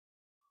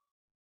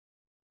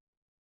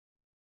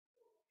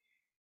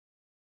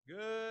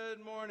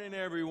Good morning,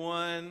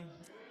 everyone.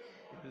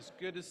 It's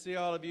good to see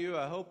all of you.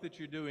 I hope that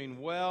you're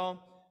doing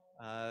well.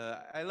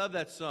 I love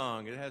that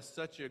song. It has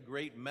such a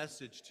great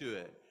message to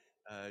it.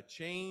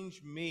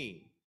 Change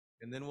me,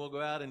 and then we'll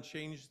go out and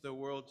change the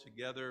world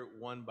together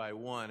one by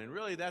one. And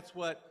really, that's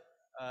what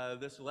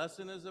this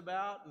lesson is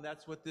about, and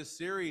that's what this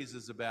series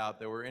is about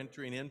that we're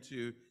entering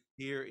into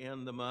here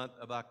in the month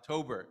of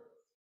October.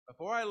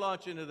 Before I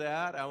launch into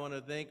that, I want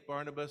to thank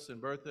Barnabas and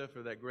Bertha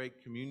for that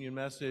great communion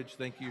message.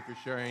 Thank you for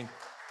sharing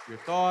your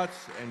thoughts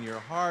and your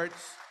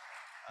hearts.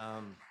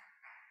 Um,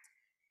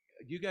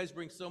 you guys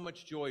bring so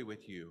much joy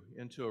with you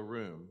into a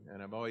room,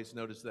 and I've always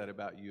noticed that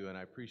about you, and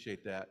I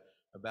appreciate that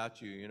about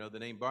you. You know, the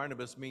name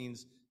Barnabas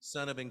means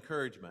son of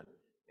encouragement,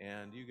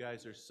 and you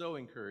guys are so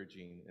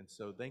encouraging, and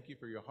so thank you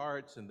for your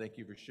hearts, and thank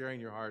you for sharing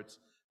your hearts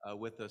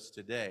with us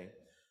today.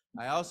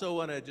 I also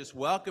want to just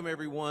welcome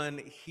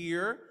everyone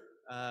here.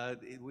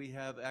 We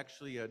have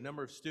actually a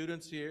number of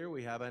students here.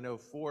 We have, I know,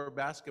 4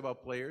 basketball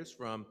players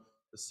from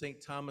the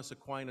St. Thomas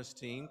Aquinas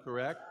team,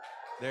 correct?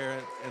 There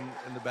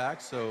in the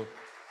back. So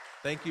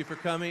thank you for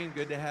coming.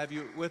 Good to have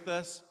you with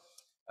us.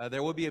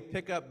 There will be a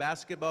pickup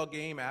basketball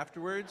game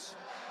afterwards.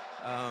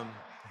 I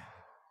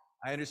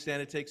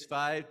understand it takes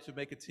 5 to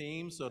make a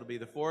team, so it'll be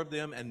the 4 of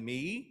them and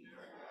me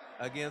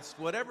against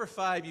whatever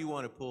 5 you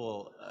want to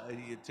pull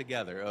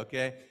together,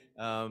 okay?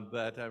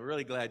 But I'm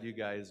really glad you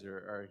guys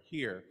are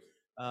here.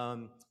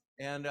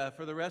 And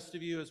for the rest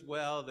of you as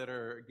well that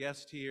are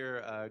guests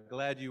here,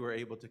 glad you were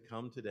able to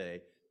come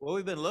today. What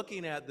we've been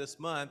looking at this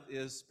month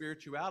is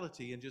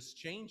spirituality and just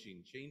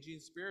changing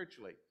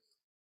spiritually.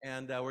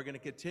 And we're going to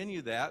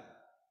continue that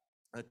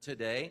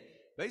today.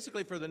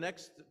 Basically, for the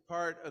next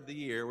part of the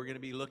year, we're going to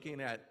be looking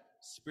at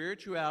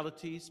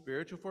spirituality,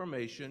 spiritual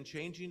formation,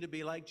 changing to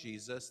be like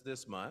Jesus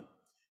this month.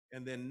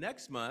 And then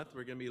next month,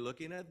 we're going to be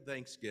looking at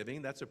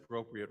Thanksgiving. That's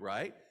appropriate,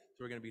 right?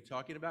 So we're going to be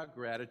talking about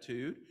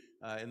gratitude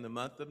in the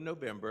month of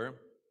November.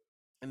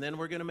 And then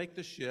we're going to make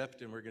the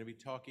shift, and we're going to be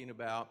talking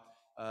about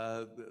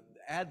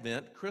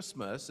Advent,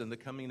 Christmas, and the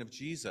coming of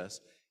Jesus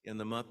in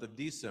the month of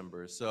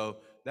December. So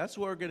that's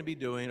what we're going to be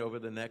doing over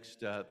the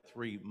next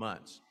 3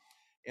 months.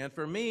 And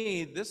for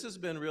me, this has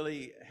been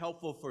really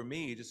helpful for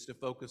me just to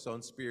focus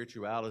on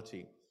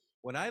spirituality.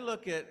 When I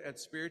look at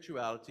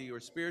spirituality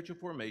or spiritual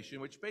formation,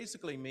 which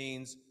basically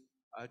means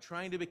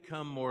trying to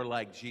become more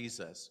like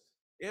Jesus,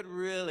 it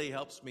really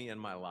helps me in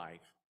my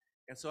life.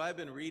 And so I've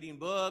been reading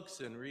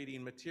books and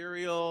reading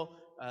material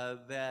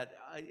that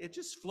it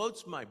just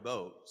floats my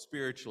boat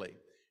spiritually.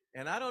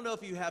 And I don't know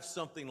if you have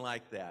something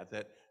like that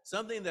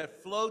something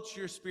that floats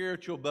your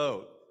spiritual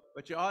boat,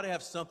 but you ought to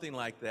have something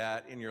like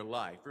that in your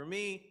life. For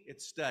me,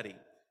 it's study.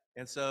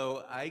 And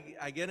so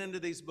I get into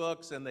these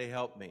books and they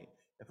help me.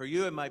 And for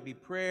you, it might be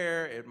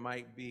prayer, it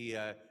might be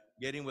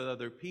getting with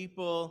other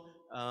people,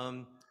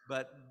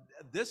 but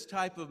this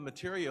type of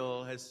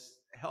material has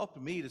helped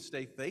me to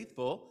stay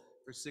faithful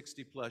for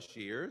 60 plus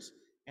years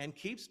and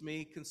keeps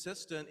me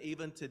consistent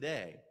even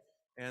today.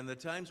 And the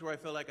times where I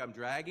feel like I'm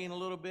dragging a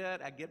little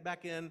bit, I get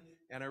back in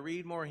and I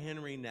read more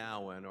Henry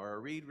Nouwen, or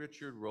I read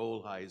Richard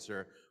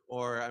Rollheiser,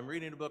 or I'm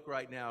reading a book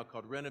right now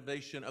called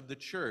Renovation of the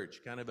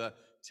Church, kind of a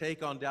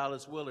take on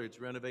Dallas Willard's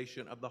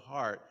Renovation of the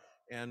Heart.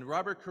 And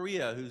Robert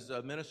Correa, who's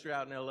a minister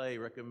out in LA,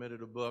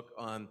 recommended a book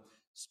on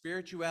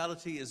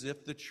spirituality as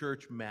if the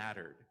church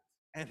mattered.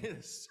 And it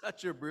is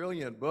such a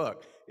brilliant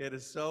book. It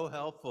is so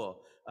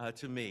helpful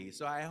to me.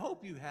 So I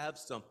hope you have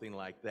something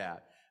like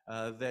that,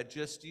 that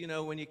just, you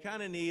know, when you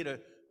kind of need a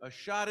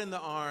shot in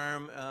the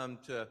arm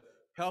to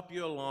help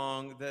you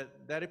along,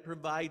 that it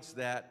provides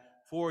that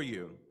for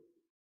you.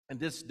 And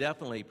this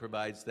definitely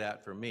provides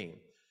that for me.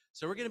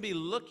 So we're going to be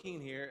looking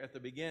here at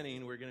the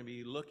beginning, we're going to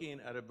be looking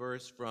at a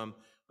verse from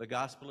the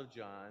Gospel of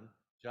John,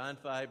 John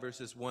 5,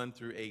 verses 1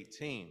 through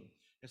 18.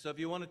 And so if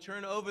you want to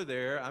turn over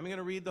there, I'm going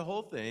to read the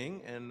whole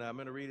thing, and I'm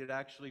going to read it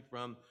actually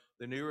from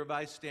the New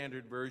Revised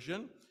Standard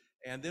Version,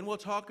 and then we'll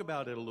talk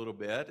about it a little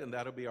bit, and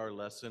that'll be our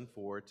lesson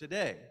for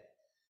today.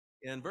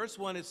 In verse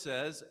 1 it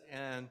says,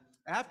 "And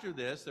after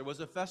this there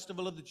was a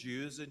festival of the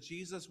Jews, and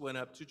Jesus went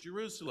up to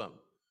Jerusalem.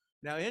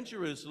 Now in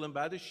Jerusalem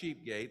by the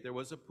sheep gate there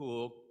was a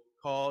pool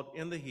called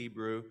in the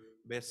Hebrew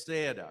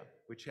Bethsaida,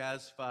 which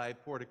has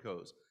 5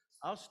 porticos."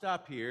 I'll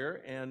stop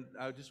here, and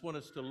I just want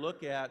us to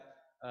look at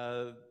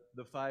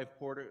the 5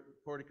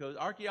 porticos.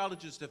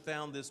 Archaeologists have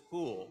found this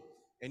pool,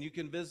 and you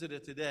can visit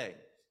it today.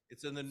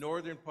 It's in the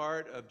northern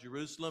part of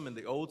Jerusalem, in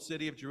the old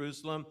city of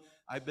Jerusalem.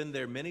 I've been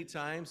there many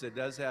times. It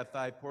does have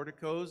 5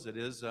 porticos. It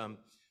is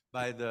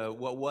by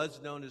what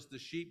was known as the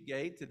Sheep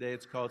Gate. Today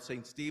it's called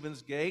St.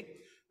 Stephen's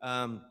Gate.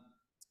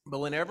 But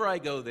whenever I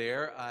go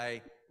there,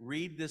 I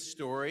read this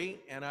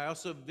story, and I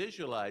also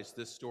visualize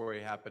this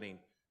story happening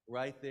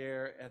right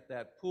there at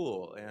that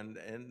pool. And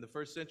in the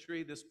first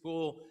century, this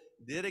pool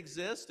did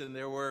exist, and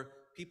there were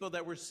people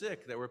that were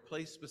sick that were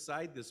placed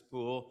beside this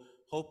pool,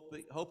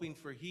 hoping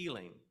for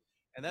healing.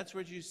 And that's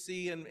what you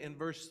see in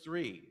verse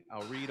 3.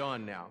 I'll read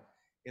on now.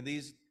 In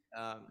these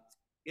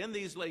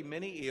lay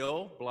many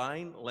ill,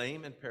 blind,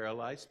 lame, and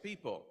paralyzed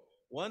people.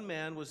 One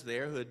man was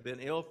there who had been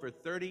ill for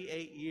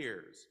 38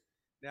 years.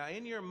 Now,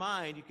 in your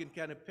mind, you can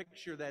kind of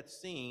picture that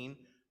scene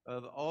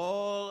of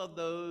all of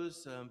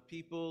those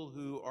people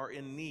who are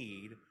in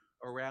need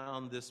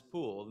around this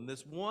pool. And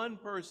this one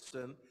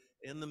person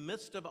in the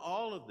midst of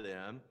all of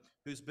them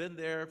who's been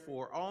there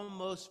for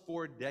almost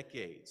 4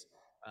 decades,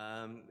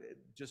 um,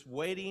 just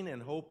waiting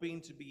and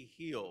hoping to be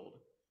healed.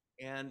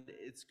 And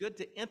it's good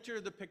to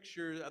enter the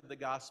picture of the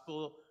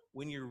gospel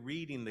when you're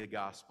reading the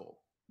gospel.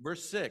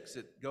 Verse 6,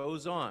 it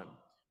goes on.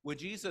 When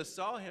Jesus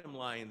saw him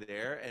lying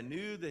there and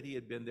knew that he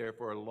had been there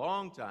for a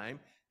long time,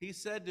 he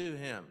said to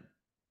him,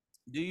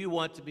 "Do you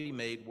want to be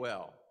made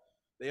well?"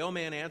 The old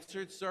man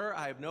answered, "Sir,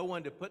 I have no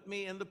one to put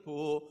me in the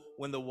pool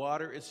when the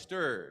water is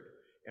stirred.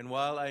 And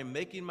while I am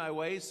making my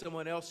way,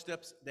 someone else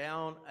steps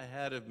down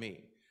ahead of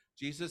me."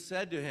 Jesus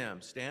said to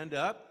him, "Stand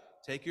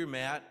up, take your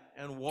mat,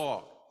 and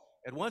walk."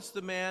 At once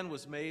the man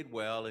was made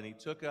well, and he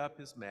took up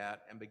his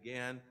mat and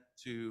began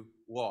to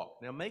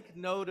walk. Now make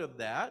note of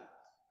that,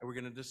 and we're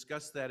going to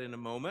discuss that in a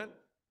moment.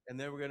 And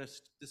then we're going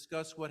to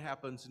discuss what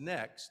happens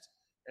next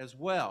as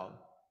well.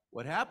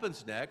 What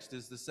happens next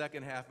is the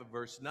second half of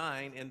verse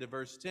 9 into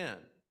verse 10.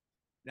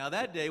 Now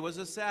that day was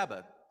a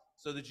Sabbath.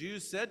 So the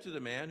Jews said to the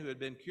man who had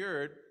been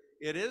cured,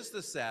 "It is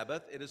the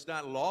Sabbath. It is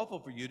not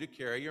lawful for you to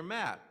carry your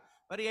mat."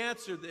 But he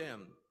answered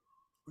them,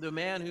 "The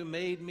man who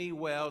made me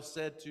well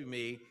said to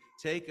me,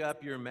 'Take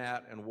up your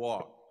mat and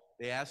walk.'"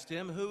 They asked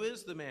him, "Who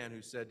is the man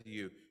who said to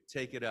you,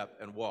 'Take it up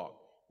and walk'?"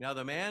 Now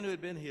the man who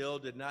had been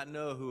healed did not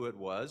know who it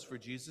was, for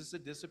Jesus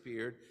had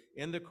disappeared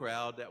in the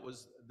crowd that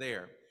was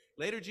there.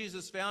 Later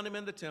Jesus found him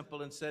in the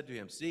temple and said to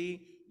him,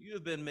 "See, you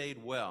have been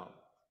made well.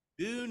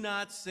 Do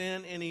not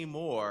sin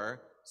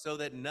anymore, so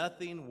that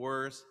nothing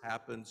worse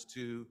happens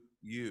to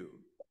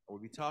you." We'll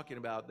be talking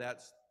about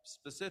that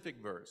specific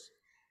verse.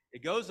 It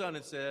goes on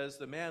and says,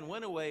 the man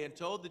went away and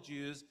told the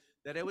Jews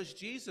that it was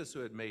Jesus who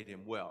had made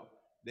him well.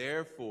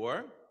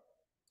 Therefore,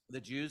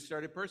 the Jews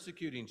started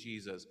persecuting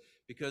Jesus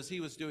because he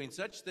was doing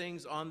such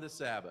things on the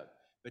Sabbath.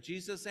 But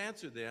Jesus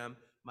answered them,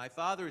 "My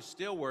Father is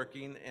still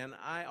working, and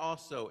I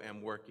also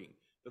am working."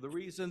 For the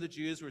reason the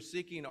Jews were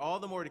seeking all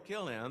the more to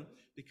kill him,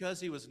 because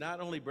he was not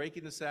only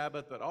breaking the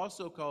Sabbath, but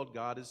also called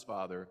God his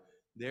Father,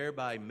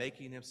 thereby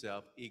making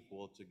himself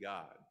equal to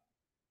God.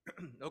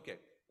 Okay,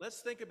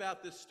 let's think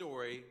about this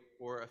story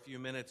for a few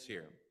minutes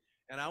here.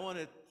 And I want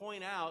to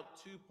point out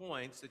 2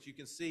 points that you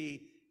can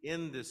see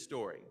in this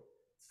story.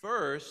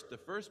 First, the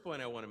first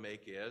point I want to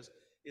make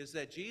is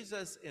that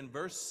Jesus in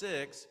verse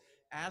 6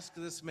 asked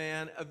this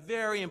man a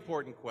very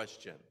important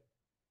question.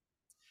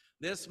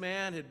 This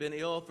man had been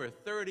ill for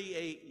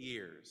 38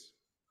 years,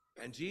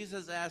 and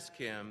Jesus asked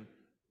him,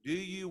 "Do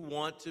you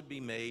want to be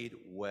made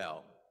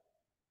well?"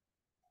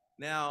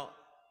 Now,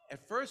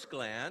 at first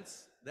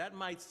glance, that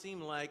might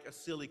seem like a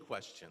silly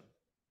question,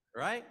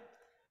 right?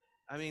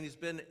 I mean, he's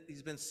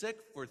been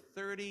sick for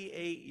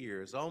 38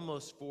 years,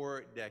 almost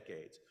 4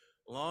 decades,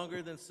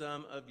 longer than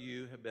some of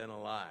you have been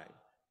alive.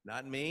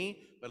 Not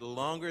me, but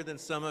longer than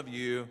some of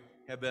you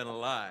have been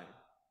alive.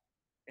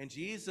 And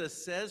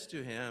Jesus says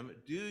to him,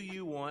 "Do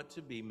you want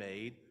to be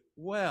made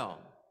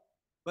well?"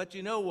 But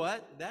you know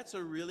what? That's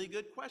a really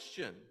good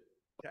question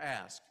to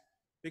ask,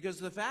 because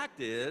the fact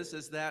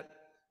is that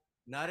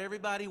not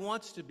everybody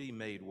wants to be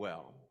made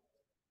well.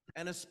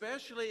 And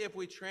especially if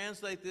we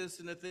translate this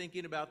into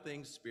thinking about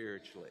things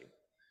spiritually.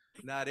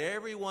 Not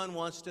everyone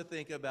wants to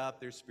think about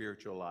their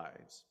spiritual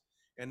lives.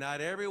 And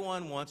not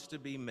everyone wants to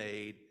be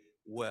made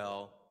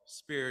well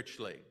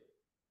spiritually.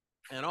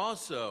 And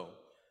also,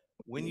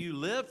 when you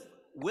live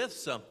with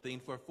something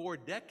for 4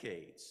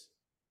 decades,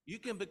 you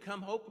can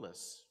become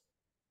hopeless.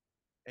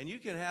 And you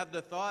can have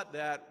the thought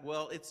that,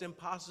 well, it's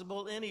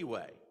impossible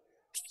anyway.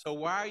 So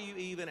why are you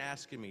even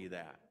asking me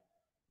that?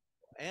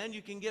 And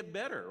you can get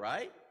better,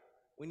 right?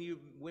 When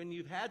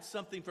you've had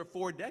something for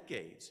 4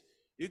 decades,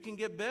 you can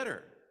get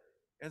better.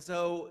 And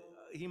so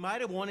he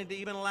might have wanted to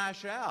even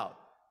lash out.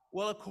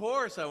 Well, of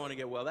course I want to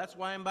get well. That's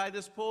why I'm by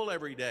this pool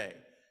every day,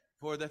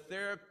 for the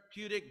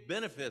therapeutic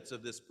benefits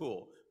of this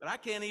pool. But I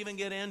can't even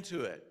get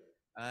into it.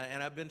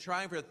 And I've been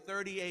trying for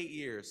 38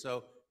 years.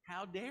 So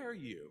how dare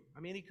you?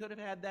 I mean, he could have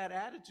had that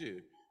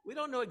attitude. We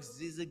don't know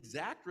his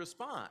exact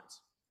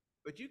response.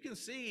 But you can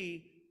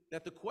see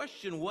that the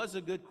question was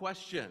a good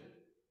question,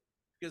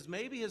 because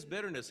maybe his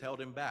bitterness held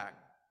him back.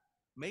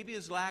 Maybe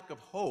his lack of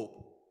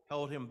hope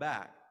held him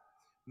back.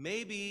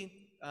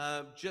 Maybe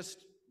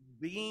just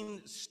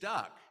being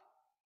stuck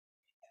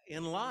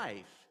in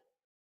life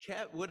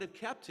would have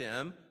kept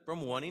him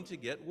from wanting to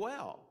get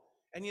well.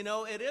 And you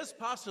know, it is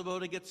possible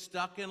to get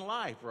stuck in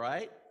life,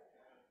 right?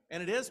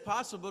 And it is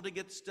possible to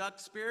get stuck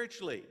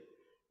spiritually,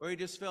 where you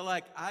just feel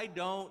like, I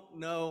don't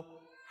know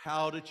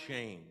how to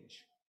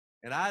change,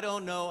 and I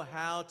don't know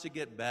how to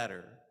get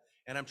better.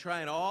 And I'm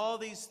trying all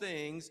these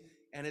things,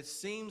 and it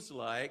seems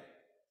like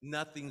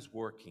nothing's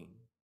working.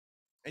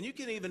 And you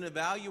can even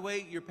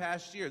evaluate your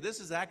past year. This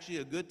is actually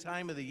a good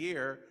time of the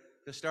year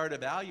to start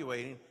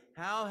evaluating,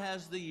 how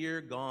has the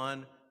year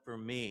gone for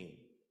me?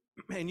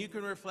 And you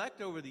can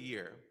reflect over the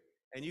year,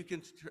 and you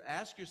can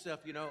ask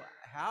yourself, you know,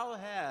 how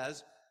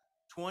has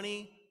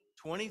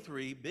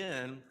 2023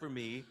 been for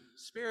me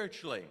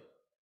spiritually?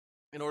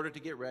 in order to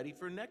get ready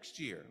for next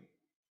year.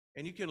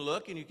 And you can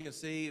look and you can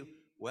see,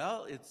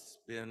 well, it's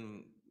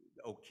been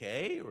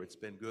okay, or it's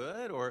been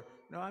good, or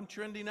no, I'm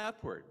trending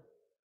upward.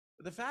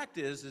 But the fact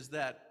is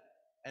that,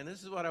 and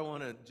this is what I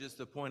want to, just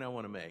the point I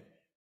want to make.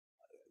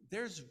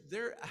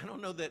 I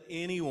don't know that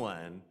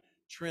anyone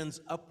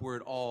trends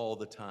upward all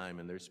the time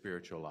in their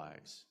spiritual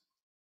lives.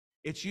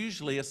 It's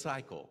usually a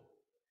cycle.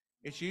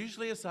 It's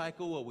usually a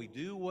cycle where we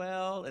do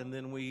well, and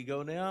then we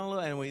go down,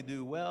 and we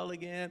do well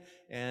again,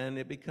 and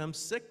it becomes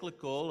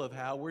cyclical of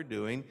how we're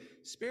doing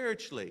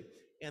spiritually.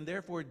 And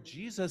therefore,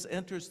 Jesus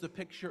enters the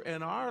picture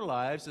in our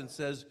lives and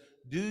says,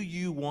 do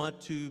you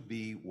want to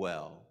be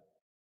well?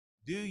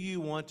 Do you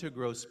want to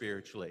grow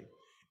spiritually?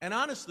 And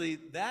honestly,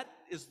 that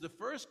is the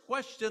first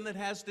question that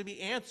has to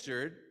be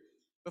answered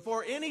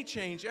before any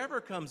change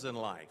ever comes in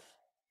life.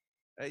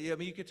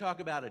 You could talk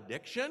about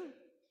addiction.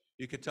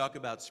 You could talk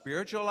about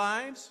spiritual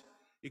lives.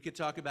 You could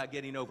talk about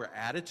getting over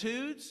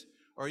attitudes,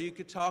 or you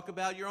could talk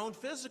about your own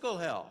physical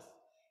health.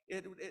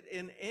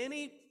 In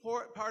any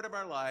part of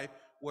our life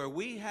where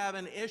we have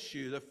an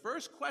issue, the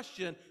first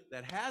question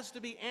that has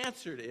to be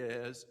answered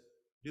is,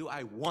 do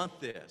I want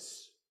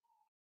this?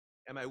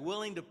 Am I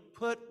willing to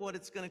put what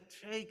it's going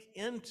to take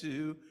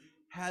into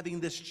having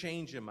this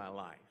change in my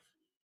life?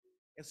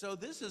 And so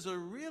this is a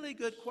really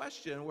good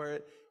question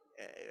where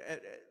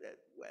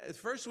at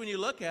first when you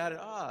look at it,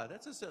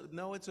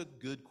 no, it's a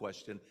good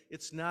question.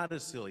 It's not a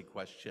silly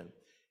question.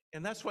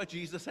 And that's why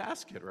Jesus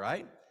asked it,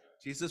 right?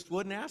 Jesus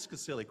wouldn't ask a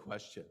silly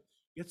question.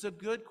 It's a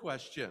good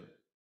question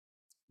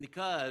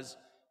because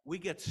we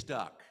get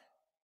stuck.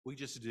 We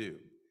just do.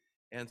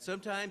 And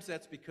sometimes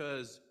that's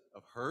because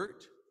of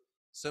hurt.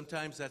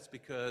 Sometimes that's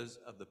because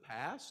of the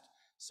past.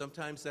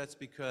 Sometimes that's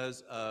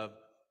because of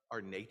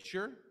our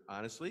nature,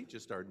 honestly,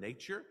 just our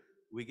nature.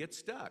 We get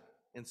stuck.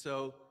 And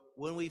so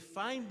when we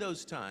find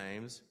those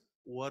times,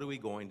 what are we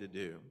going to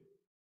do?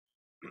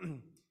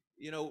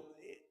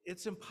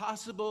 It's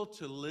impossible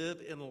to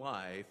live in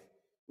life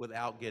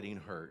without getting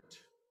hurt.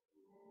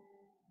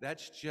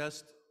 That's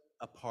just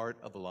a part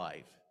of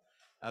life.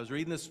 I was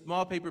reading this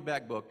small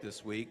paperback book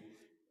this week,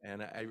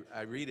 and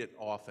I read it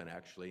often,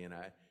 actually, and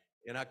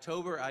in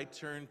October, I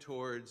turned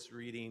towards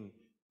reading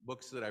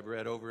books that I've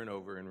read over and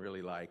over and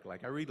really like.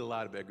 Like, I read a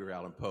lot of Edgar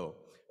Allan Poe,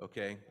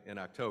 okay, in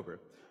October.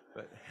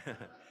 But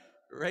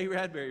Ray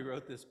Bradbury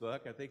wrote this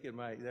book. I think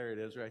there it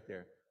is right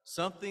there.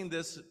 Something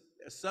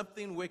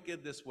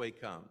Wicked This Way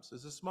Comes.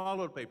 It's a small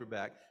little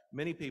paperback.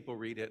 Many people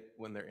read it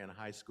when they're in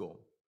high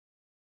school.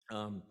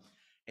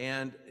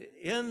 And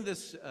in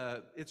this,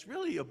 it's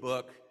really a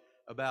book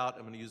about,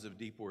 I'm going to use a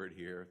deep word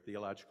here,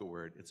 theological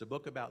word. It's a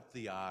book about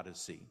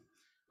theodicy,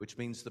 which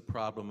means the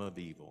problem of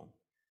evil.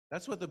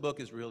 That's what the book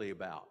is really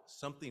about.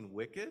 Something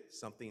wicked,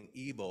 something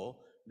evil,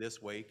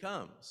 this way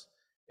comes.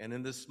 And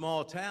in this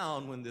small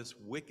town, when this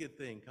wicked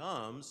thing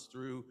comes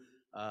through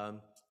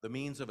the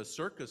means of a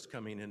circus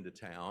coming into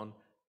town,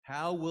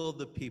 how will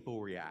the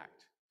people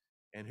react?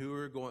 And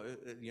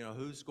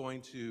who's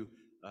going to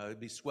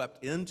be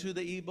swept into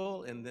the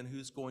evil, and then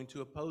who's going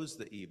to oppose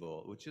the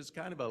evil, which is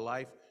kind of a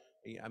life,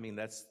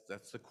 that's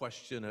the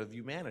question of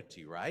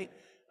humanity, right?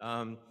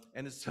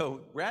 And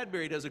so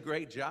Bradbury does a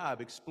great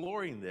job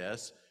exploring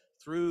this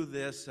through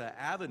this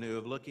avenue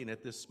of looking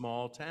at this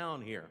small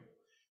town here.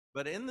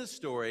 But in this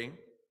story,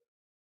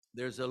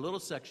 there's a little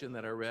section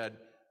that I read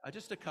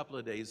just a couple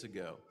of days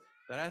ago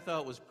that I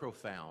thought was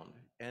profound.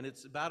 And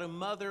it's about a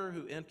mother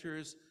who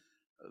enters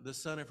the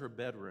son of her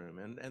bedroom.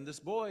 And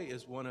this boy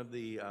is one of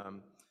the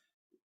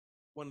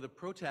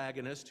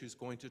protagonists who's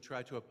going to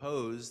try to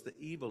oppose the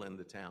evil in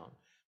the town.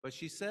 But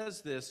she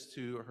says this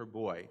to her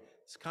boy.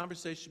 It's a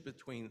conversation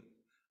between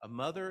a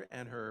mother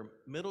and her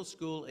middle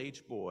school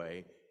age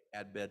boy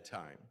at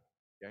bedtime.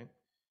 Okay?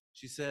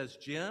 She says,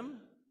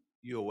 "Jim,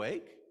 you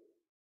awake?"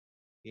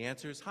 He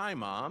answers, "Hi,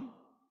 Mom."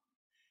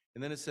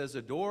 And then it says,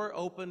 "A door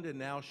opened and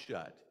now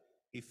shut.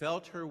 He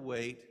felt her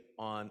weight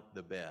on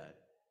the bed."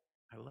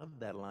 I love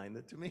that line.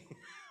 That, to me,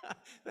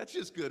 that's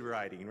just good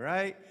writing,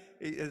 right?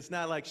 It's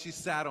not like she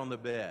sat on the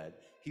bed.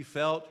 He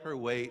felt her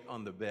weight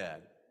on the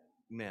bed.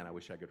 Man, I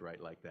wish I could write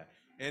like that.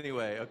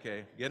 Anyway,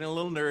 okay, getting a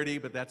little nerdy,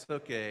 but that's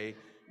okay.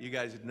 You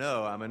guys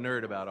know I'm a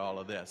nerd about all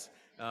of this.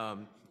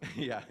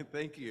 Yeah,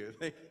 thank you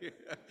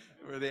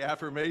for the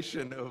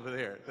affirmation over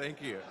there.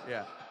 Thank you.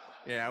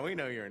 Yeah, we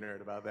know you're a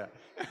nerd about that,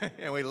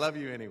 and we love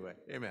you anyway.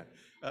 Amen.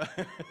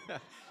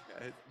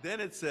 Then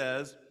it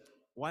says,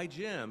 "Why,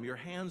 Jim, your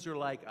hands are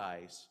like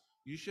ice.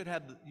 You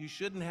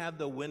shouldn't have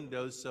the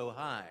windows so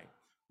high.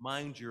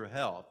 Mind your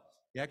health."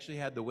 He actually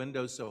had the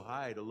windows so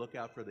high to look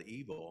out for the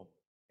evil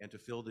and to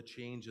feel the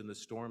change in the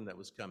storm that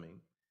was coming.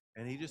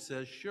 And he just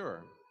says,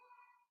 "Sure."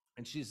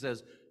 And she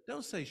says,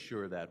 "Don't say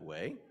sure that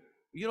way.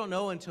 You don't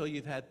know until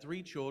you've had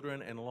 3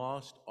 children and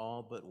lost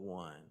all but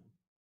one."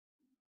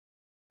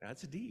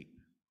 That's deep.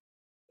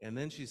 And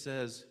then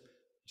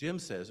Jim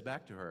says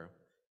back to her,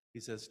 he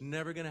says,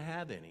 "Never gonna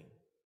have any."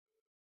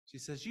 She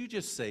says, "You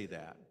just say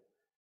that.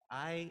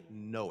 I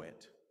know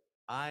it.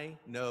 I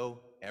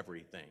know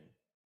everything."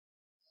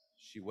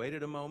 She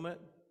waited a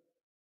moment.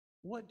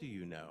 "What do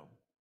you know?"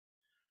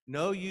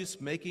 No use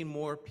making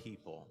more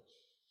people.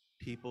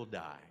 People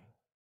die.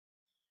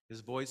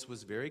 His voice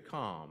was very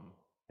calm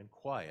and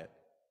quiet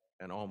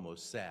and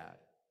almost sad.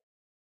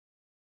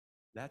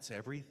 That's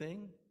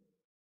everything?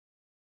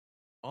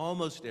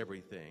 Almost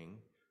everything.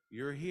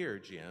 You're here,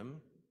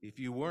 Jim. If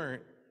you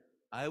weren't,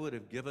 I would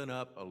have given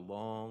up a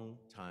long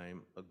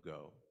time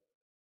ago.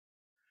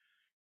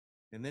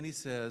 And then he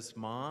says,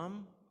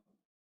 Mom,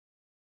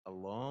 a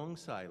long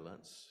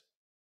silence.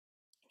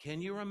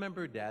 Can you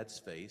remember Dad's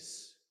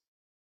face?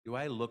 Do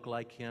I look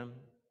like him?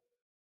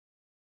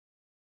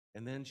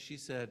 And then she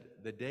said,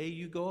 the day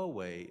you go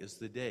away is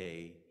the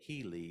day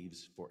he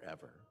leaves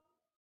forever.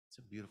 It's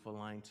a beautiful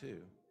line,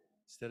 too.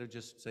 Instead of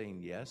just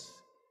saying yes.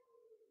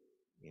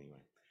 Anyway,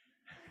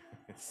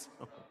 it's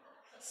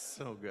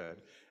so good.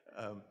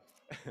 Um,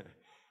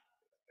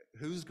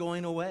 who's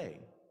going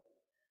away?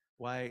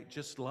 Why,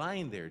 just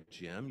lying there,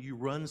 Jim, you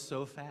run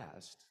so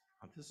fast.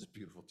 Oh, this is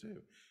beautiful,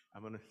 too.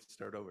 I'm going to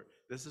start over.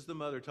 This is the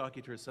mother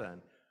talking to her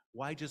son.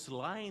 Why, just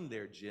lying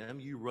there, Jim,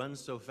 you run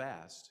so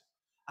fast.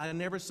 I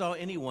never saw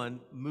anyone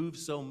move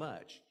so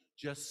much,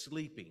 just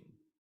sleeping.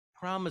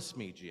 Promise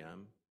me,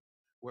 Jim,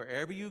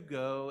 wherever you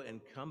go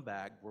and come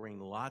back, bring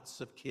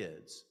lots of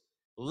kids.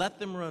 Let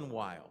them run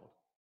wild.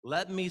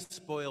 Let me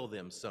spoil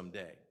them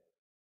someday.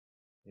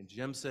 And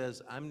Jim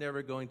says, I'm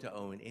never going to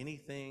own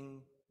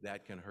anything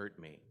that can hurt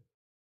me.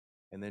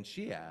 And then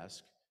she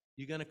asked,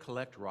 you going to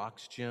collect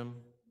rocks, Jim?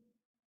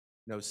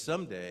 No,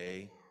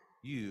 someday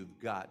you've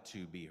got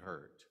to be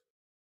hurt.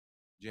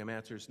 Jim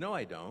answers, no,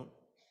 I don't.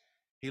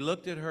 He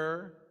looked at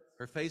her.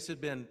 Her face had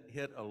been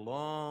hit a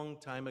long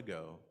time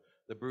ago.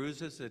 The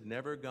bruises had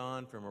never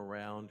gone from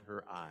around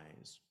her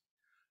eyes.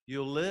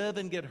 You'll live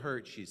and get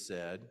hurt, she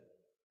said,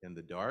 in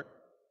the dark.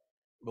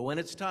 But when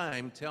it's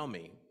time, tell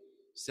me.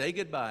 Say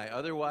goodbye,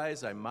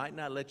 otherwise I might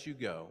not let you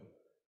go.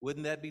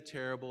 Wouldn't that be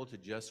terrible to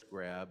just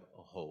grab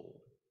a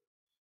hold?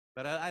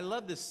 But I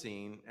love this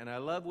scene, and I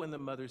love when the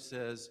mother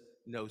says,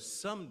 no,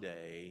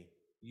 someday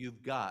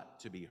you've got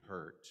to be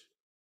hurt.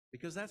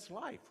 Because that's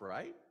life,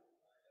 right?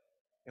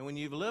 And when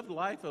you've lived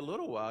life a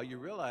little while, you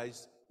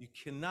realize you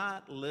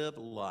cannot live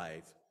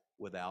life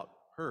without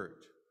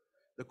hurt.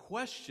 The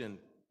question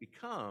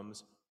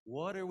becomes,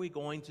 what are we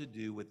going to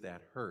do with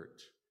that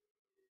hurt?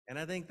 And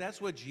I think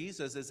that's what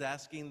Jesus is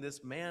asking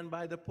this man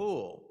by the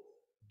pool.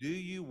 Do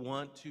you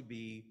want to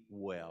be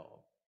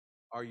well?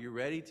 Are you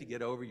ready to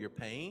get over your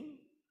pain?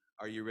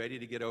 Are you ready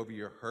to get over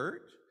your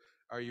hurt?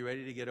 Are you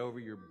ready to get over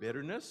your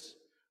bitterness?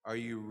 Are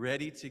you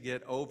ready to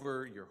get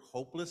over your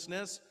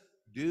hopelessness?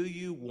 Do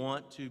you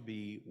want to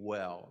be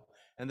well?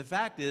 And the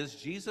fact is,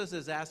 Jesus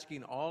is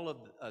asking all of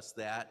us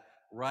that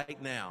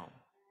right now.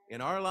 In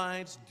our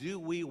lives, do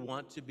we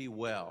want to be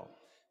well?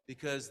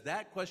 Because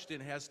that question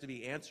has to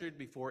be answered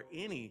before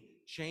any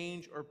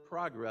change or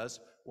progress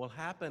will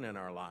happen in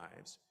our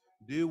lives.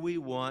 Do we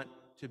want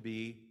to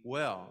be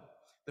well?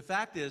 The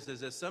fact is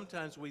that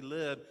sometimes we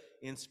live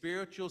in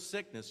spiritual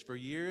sickness for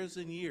years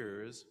and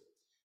years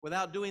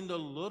without doing the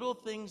little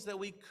things that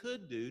we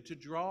could do to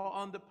draw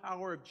on the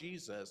power of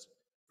Jesus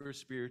for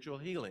spiritual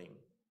healing.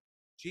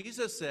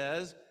 Jesus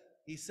says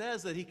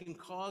that he can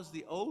cause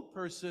the old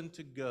person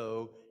to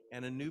go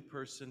and a new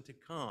person to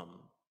come.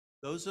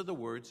 Those are the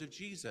words of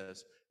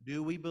Jesus.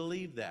 Do we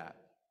believe that?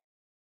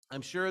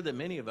 I'm sure that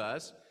many of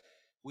us,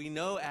 we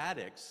know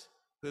addicts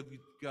who have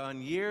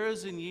gone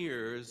years and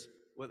years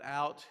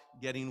without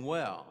getting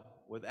well,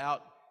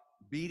 without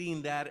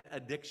beating that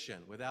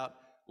addiction, without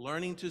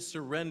learning to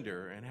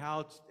surrender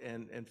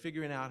and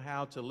figuring out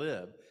how to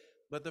live.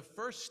 But the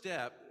first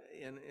step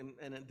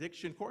in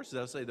addiction courses,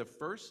 I'll say the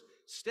first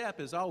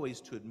step is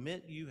always to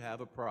admit you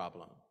have a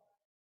problem.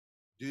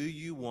 Do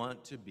you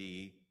want to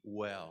be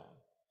well?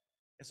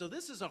 And so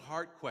this is a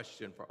heart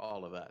question for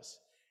all of us.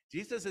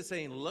 Jesus is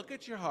saying, look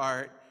at your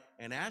heart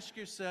and ask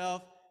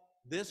yourself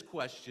this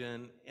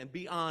question and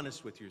be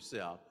honest with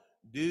yourself.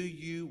 Do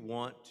you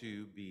want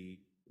to be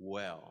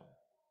well?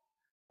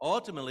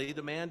 Ultimately,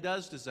 the man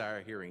does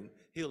desire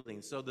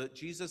healing, so that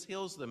Jesus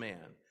heals the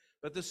man.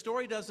 But the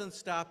story doesn't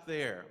stop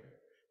there.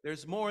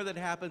 There's more that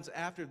happens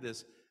after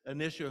this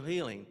initial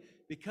healing,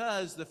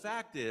 because the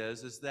fact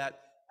is that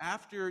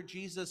after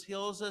Jesus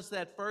heals us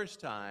that first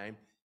time,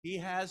 he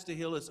has to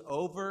heal us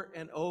over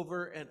and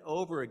over and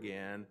over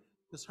again,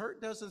 because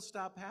hurt doesn't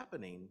stop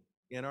happening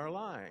in our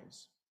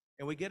lives.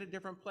 And we get at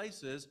different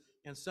places,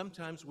 and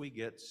sometimes we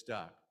get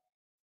stuck.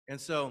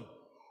 And so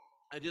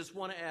I just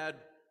want to add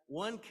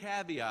one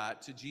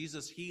caveat to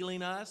Jesus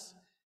healing us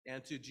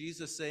and to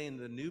Jesus saying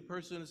the new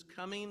person is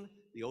coming,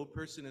 the old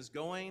person is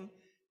going.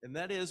 And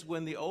that is,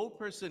 when the old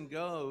person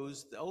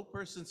goes, the old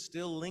person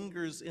still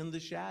lingers in the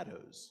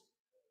shadows.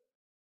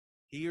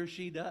 He or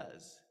she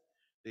does.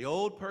 The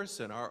old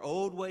person, our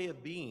old way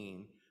of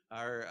being,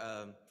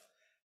 our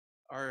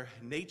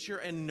nature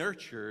and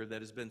nurture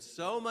that has been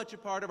so much a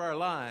part of our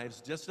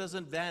lives just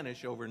doesn't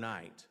vanish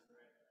overnight,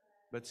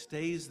 but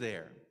stays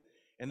there.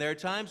 And there are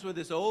times where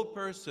this old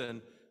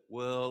person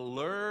will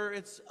lure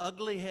its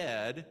ugly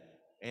head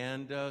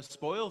and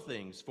spoil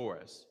things for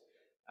us.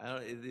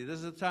 This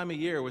is the time of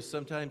year where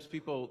sometimes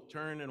people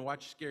turn and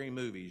watch scary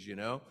movies, you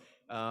know?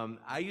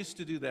 I used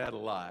to do that a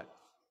lot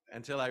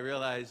until I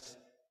realized,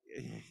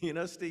 you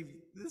know, Steve,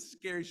 this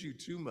scares you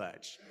too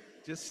much.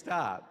 Just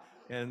stop.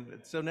 And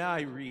so now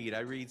I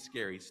read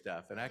scary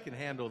stuff, and I can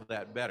handle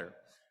that better.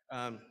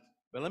 Um,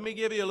 but let me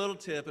give you a little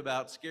tip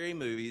about scary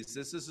movies.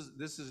 This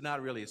is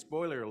not really a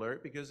spoiler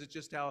alert because it's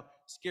just how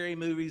scary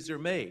movies are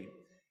made.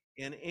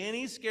 In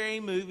any scary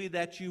movie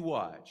that you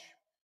watch,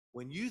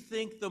 when you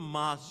think the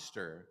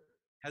monster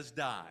has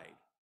died,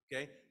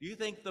 okay, you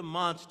think the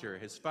monster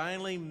has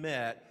finally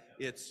met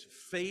its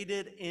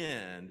fated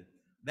end,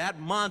 that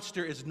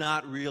monster is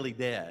not really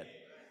dead,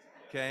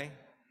 okay?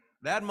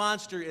 That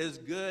monster is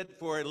good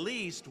for at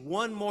least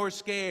one more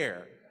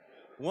scare,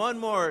 one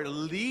more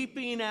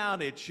leaping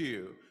out at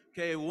you,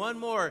 okay, one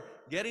more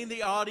getting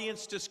the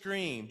audience to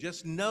scream.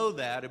 Just know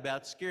that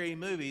about scary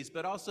movies,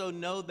 but also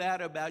know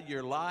that about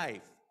your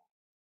life.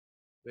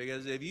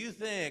 Because if you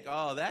think,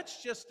 oh,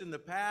 that's just in the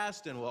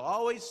past and will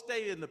always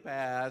stay in the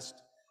past,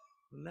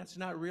 then that's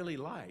not really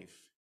life.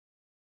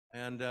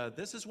 And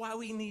this is why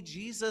we need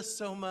Jesus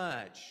so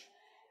much.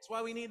 It's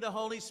why we need the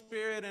Holy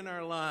Spirit in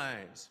our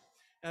lives.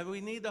 And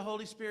we need the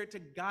Holy Spirit to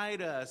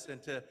guide us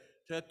and to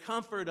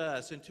comfort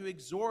us and to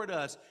exhort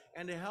us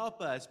and to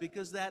help us,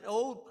 because that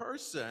old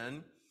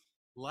person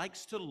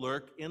likes to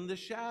lurk in the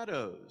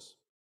shadows.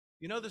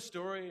 You know the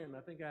story, and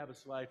I think I have a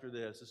slide for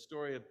this, the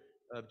story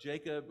of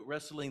Jacob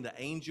wrestling the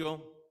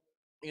angel.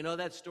 You know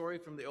that story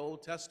from the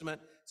Old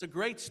Testament? It's a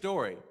great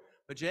story.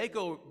 But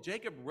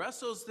Jacob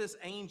wrestles this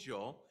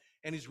angel,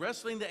 and he's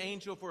wrestling the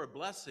angel for a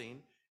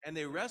blessing, and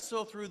they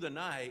wrestle through the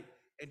night,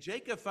 and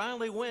Jacob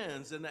finally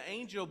wins, and the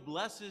angel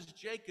blesses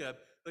Jacob.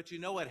 But you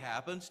know what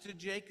happens to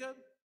Jacob?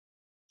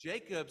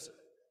 Jacob's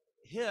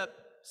hip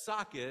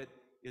socket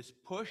is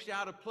pushed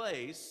out of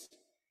place,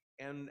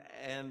 and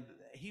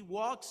he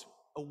walks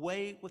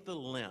away with a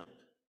limp.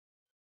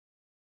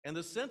 And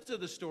the sense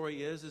of the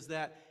story is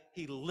that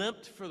he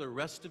limped for the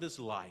rest of his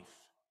life.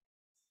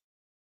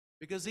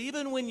 Because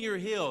even when you're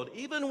healed,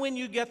 even when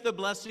you get the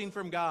blessing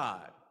from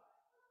God,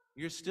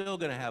 you're still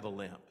going to have a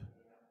limp.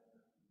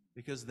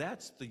 Because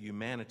that's the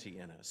humanity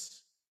in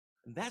us.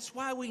 And that's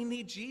why we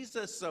need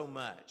Jesus so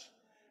much.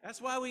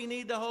 That's why we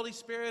need the Holy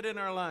Spirit in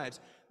our lives.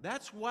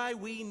 That's why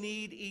we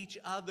need each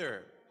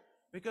other.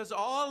 Because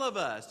all of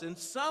us, in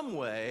some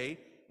way,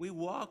 we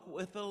walk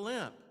with a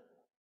limp.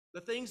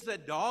 The things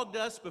that dogged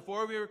us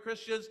before we were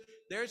Christians,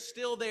 they're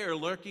still there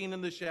lurking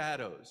in the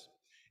shadows.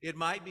 It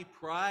might be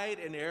pride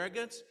and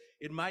arrogance.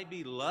 It might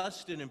be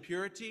lust and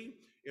impurity.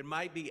 It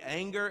might be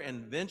anger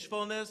and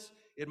vengefulness.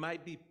 It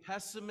might be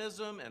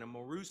pessimism and a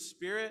morose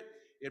spirit.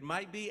 It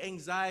might be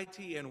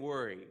anxiety and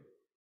worry.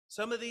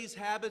 Some of these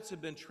habits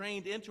have been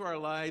trained into our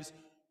lives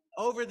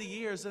over the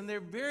years, and they're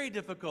very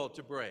difficult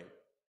to break.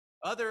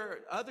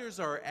 Others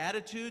are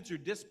attitudes or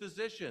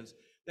dispositions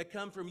that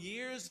come from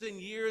years and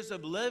years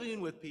of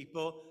living with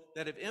people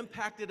that have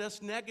impacted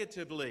us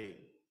negatively.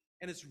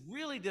 And it's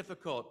really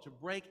difficult to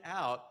break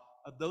out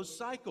of those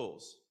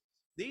cycles.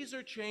 These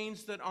are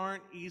chains that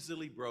aren't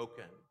easily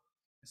broken.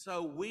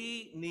 So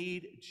we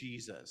need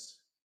Jesus.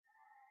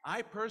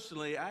 I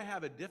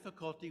have a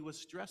difficulty with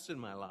stress in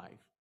my life.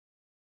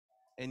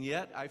 And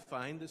yet I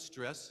find that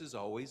stress is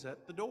always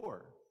at the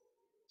door.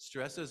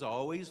 Stress is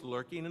always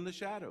lurking in the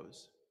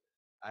shadows.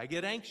 I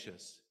get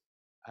anxious.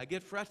 I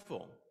get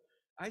fretful.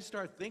 I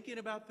start thinking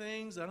about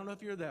things. I don't know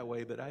if you're that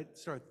way, but I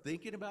start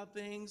thinking about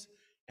things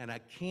and I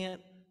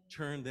can't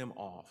turn them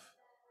off.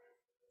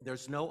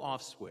 There's no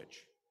off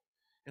switch.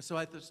 And so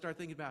I start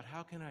thinking about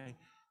how can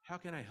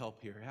I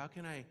help here? How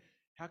can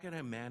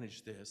I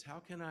manage this?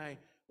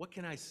 What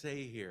can I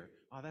say here?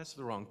 Oh, that's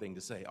the wrong thing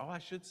to say. Oh, I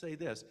should say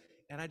this.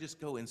 And I just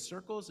go in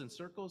circles and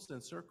circles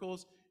and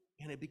circles,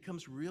 and it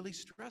becomes really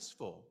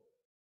stressful.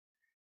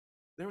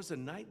 There was a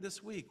night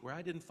this week where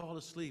I didn't fall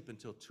asleep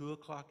until 2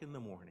 o'clock in the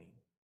morning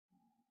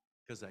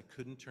because I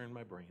couldn't turn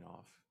my brain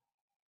off.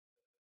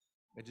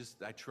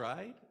 I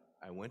tried,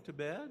 I went to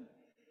bed,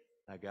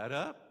 I got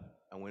up,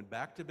 I went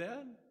back to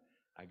bed,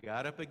 I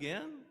got up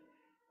again,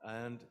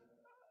 and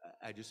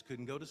I just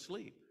couldn't go to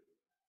sleep.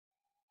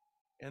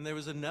 And there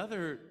was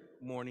another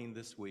morning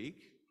this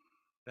week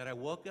that I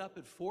woke up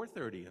at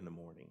 4:30 in the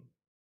morning,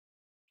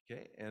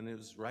 okay? And it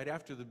was right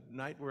after the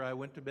night where I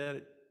went to bed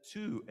at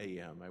 2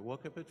 a.m. I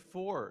woke up at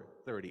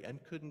 4:30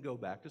 and couldn't go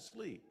back to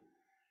sleep.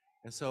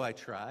 And so I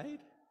tried,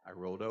 I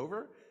rolled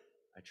over,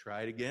 I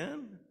tried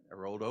again, I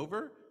rolled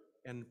over,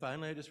 and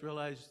finally I just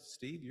realized,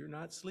 Steve, you're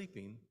not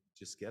sleeping,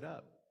 just get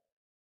up.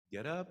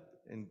 Get up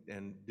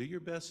and do your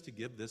best to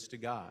give this to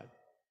God.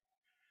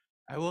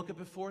 I woke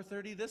up at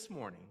 4:30 this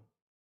morning,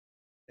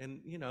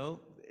 and you know,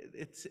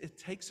 it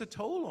takes a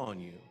toll on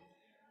you.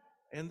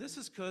 And this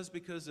is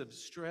because of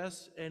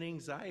stress and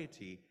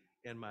anxiety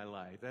in my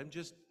life.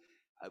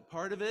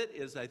 Part of it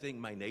is, I think,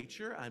 my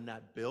nature. I'm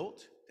not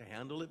built to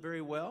handle it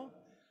very well.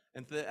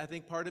 And I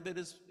think part of it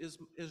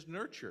is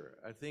nurture.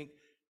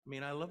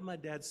 I love my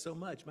dad so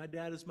much. My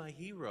dad is my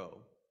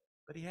hero,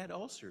 but he had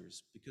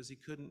ulcers because he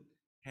couldn't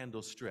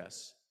handle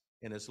stress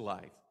in his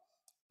life.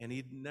 and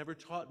he'd never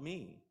taught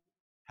me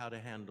how to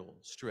handle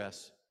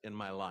stress in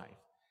my life.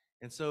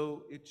 And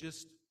so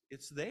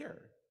it's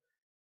there.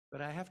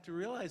 But I have to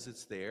realize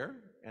it's there,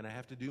 and I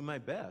have to do my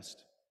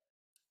best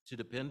to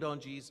depend on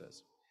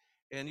Jesus.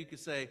 And you could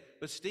say,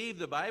 but Steve,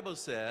 the Bible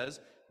says,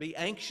 be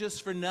anxious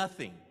for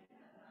nothing.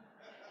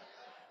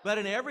 But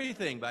in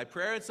everything, by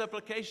prayer and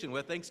supplication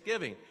with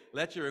thanksgiving,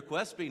 let your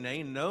requests be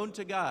made known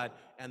to God,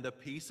 and the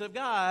peace of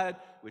God,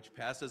 which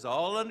passes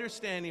all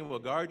understanding, will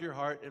guard your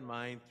heart and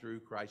mind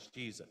through Christ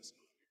Jesus.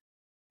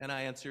 And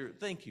I answer,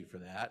 thank you for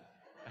that.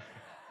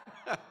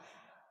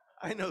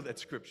 I know that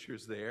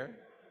scripture's there.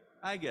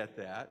 I get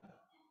that.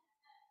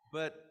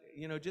 But,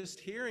 just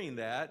hearing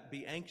that,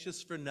 be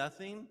anxious for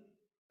nothing,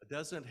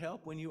 doesn't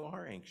help when you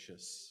are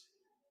anxious.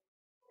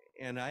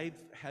 And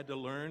I've had to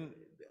learn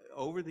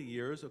over the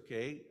years,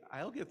 okay,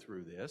 I'll get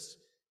through this,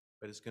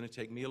 but it's going to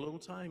take me a little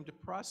time to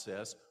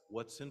process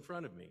what's in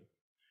front of me.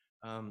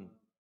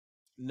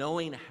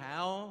 Knowing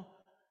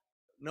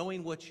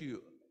what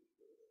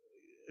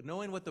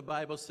the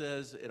Bible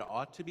says it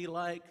ought to be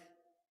like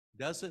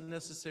doesn't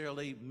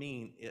necessarily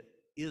mean it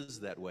is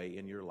that way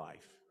in your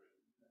life.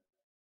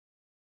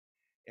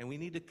 And we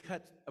need to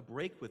cut a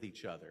break with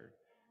each other,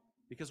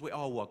 because we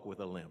all walk with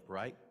a limp,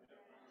 right?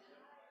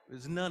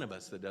 There's none of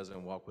us that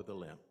doesn't walk with a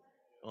limp.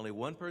 Only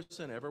one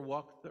person ever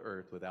walked the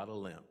earth without a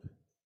limp,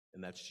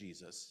 and that's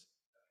Jesus.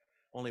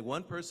 Only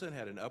one person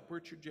had an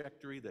upward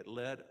trajectory that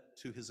led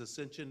to his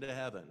ascension to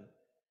heaven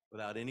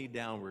without any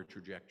downward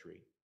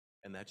trajectory,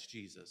 and that's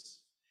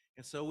Jesus.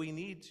 And so we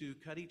need to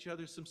cut each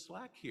other some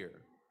slack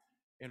here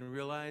and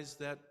realize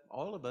that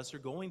all of us are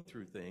going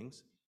through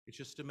things. It's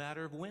just a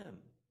matter of when.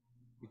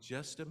 It's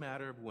just a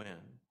matter of when.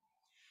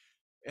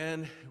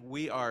 And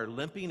we are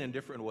limping in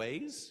different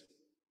ways.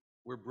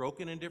 We're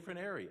broken in different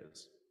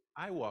areas.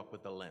 I walk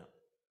with a limp,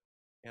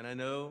 and I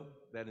know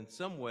that in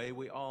some way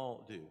we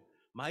all do.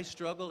 My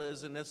struggle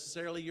isn't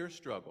necessarily your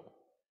struggle,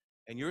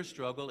 and your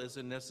struggle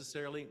isn't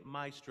necessarily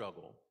my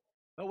struggle,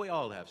 but we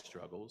all have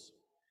struggles.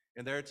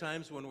 And there are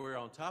times when we're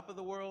on top of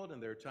the world,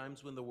 and there are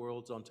times when the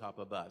world's on top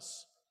of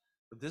us.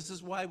 But this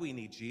is why we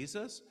need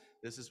Jesus.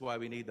 This is why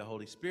we need the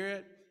Holy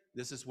Spirit.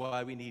 This is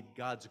why we need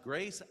God's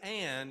grace,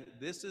 and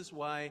this is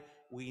why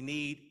we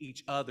need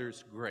each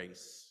other's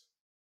grace,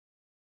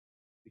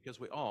 because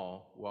we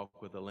all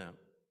walk with a limp.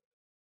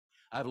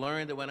 I've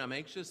learned that when I'm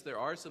anxious, there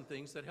are some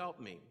things that help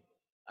me.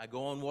 I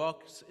go on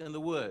walks in the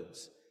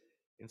woods,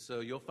 and so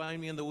you'll find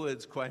me in the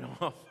woods quite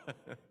often.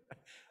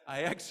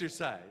 I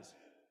exercise.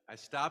 I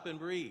stop and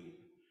breathe.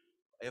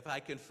 If I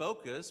can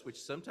focus, which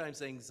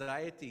sometimes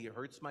anxiety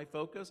hurts my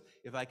focus,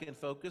 if I can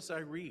focus, I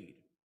read.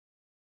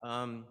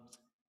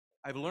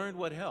 I've learned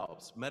what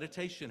helps.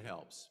 Meditation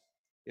helps.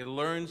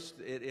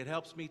 It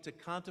helps me to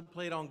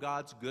contemplate on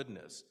God's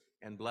goodness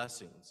and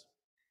blessings.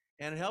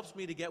 And it helps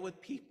me to get with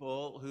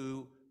people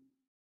who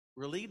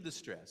relieve the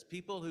stress,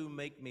 people who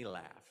make me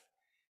laugh,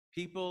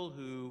 people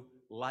who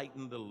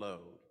lighten the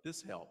load.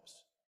 This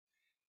helps.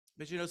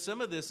 But some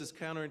of this is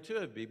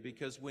counterintuitive,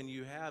 because when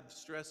you have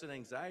stress and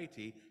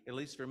anxiety, at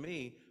least for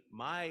me,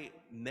 my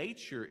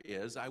nature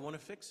is I want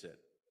to fix it.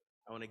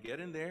 I want to get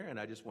in there and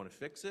I just want to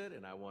fix it,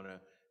 and I want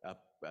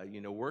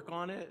to work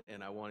on it,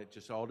 and I want it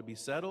just all to be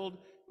settled,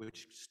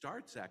 which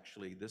starts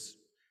actually this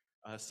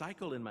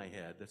cycle in my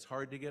head that's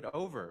hard to get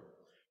over.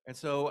 And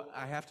so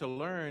I have to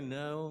learn,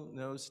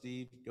 no,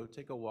 Steve, go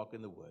take a walk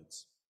in the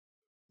woods.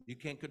 You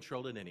can't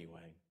control it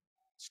anyway.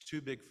 It's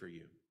too big for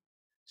you.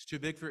 It's too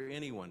big for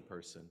any one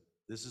person.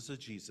 This is a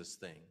Jesus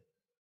thing.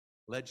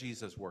 Let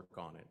Jesus work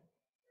on it,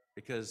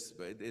 because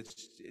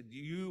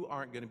you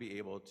aren't going to be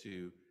able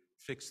to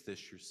fix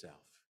this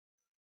yourself.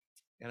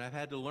 And I've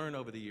had to learn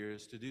over the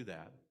years to do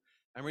that.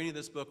 I'm reading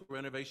this book,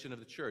 Renovation of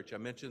the Church. I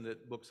mentioned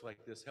that books like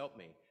this help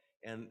me.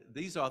 And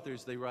these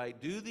authors, they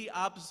write, do the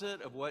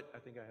opposite of what, I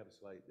think I have a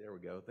slide, there we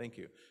go, thank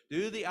you.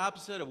 Do the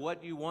opposite of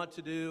what you want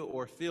to do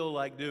or feel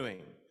like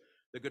doing.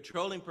 The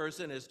controlling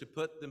person is to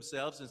put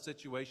themselves in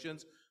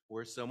situations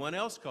where someone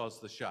else calls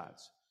the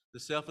shots. The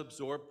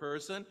self-absorbed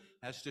person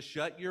has to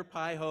shut your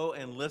pie-hole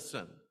and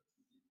listen.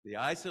 The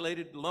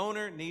isolated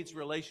loner needs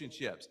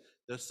relationships.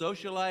 The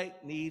socialite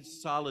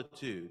needs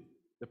solitude.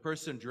 The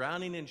person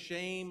drowning in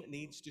shame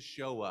needs to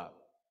show up.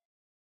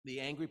 The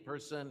angry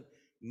person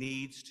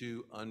needs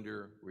to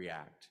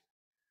underreact.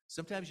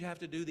 Sometimes you have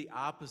to do the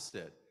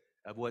opposite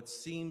of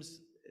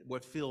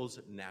what feels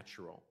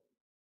natural.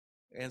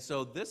 And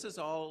so this is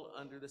all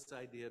under this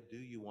idea of, do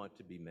you want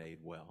to be made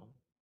well?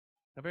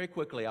 Now, very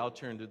quickly, I'll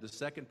turn to the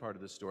second part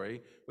of the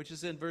story, which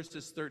is in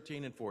verses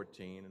 13 and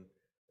 14. And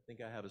I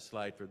think I have a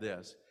slide for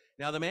this.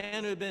 Now, the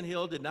man who had been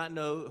healed did not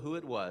know who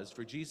it was,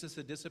 for Jesus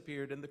had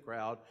disappeared in the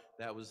crowd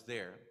that was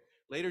there.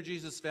 Later,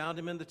 Jesus found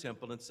him in the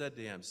temple and said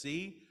to him,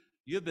 "See,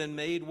 you have been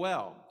made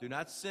well. Do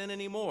not sin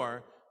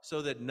anymore,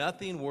 so that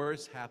nothing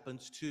worse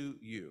happens to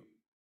you."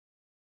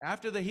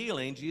 After the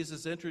healing,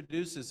 Jesus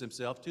introduces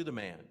himself to the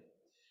man.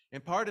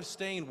 And part of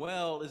staying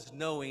well is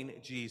knowing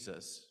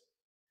Jesus.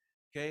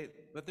 Okay,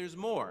 but there's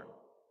more.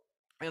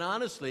 And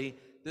honestly,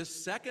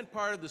 this second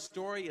part of the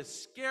story is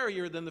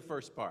scarier than the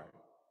first part.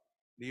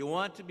 Do you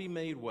want to be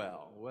made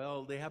well?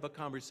 Well, they have a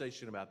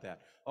conversation about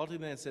that.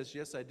 Ultimately, man says,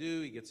 yes, I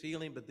do. He gets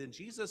healing, but then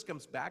Jesus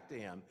comes back to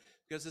him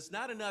because it's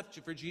not enough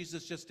for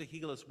Jesus just to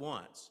heal us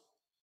once.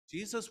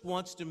 Jesus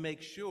wants to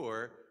make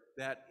sure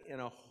that in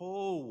a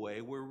whole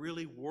way, we're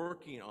really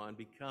working on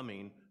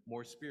becoming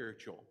more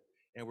spiritual,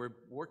 and we're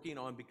working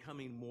on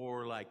becoming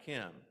more like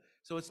him.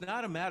 So it's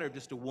not a matter of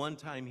just a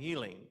one-time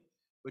healing,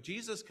 but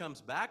Jesus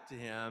comes back to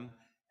him,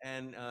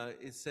 and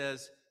it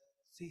says,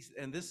 see,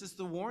 and this is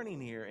the warning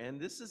here, and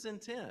this is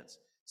intense.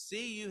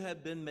 See, you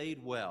have been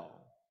made well.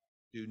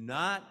 Do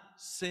not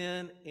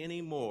sin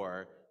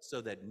anymore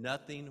so that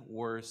nothing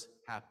worse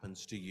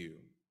happens to you.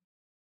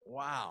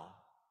 Wow.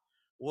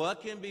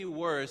 What can be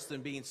worse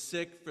than being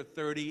sick for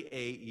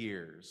 38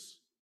 years?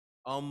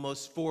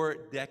 Almost 4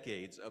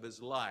 decades of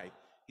his life.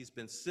 He's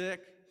been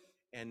sick,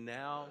 and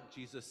now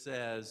Jesus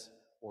says,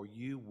 or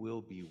you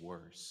will be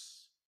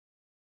worse.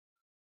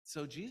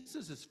 So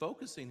Jesus is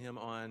focusing him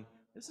on,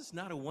 this is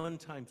not a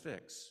one-time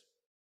fix.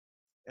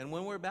 And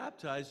when we're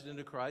baptized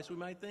into Christ, we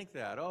might think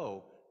that,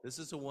 oh, this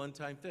is a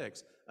one-time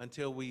fix,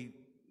 until we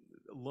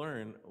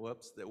learn,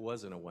 whoops, that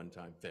wasn't a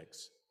one-time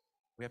fix.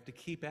 We have to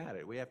keep at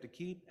it. We have to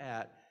keep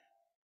at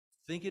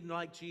thinking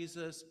like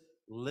Jesus,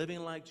 living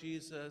like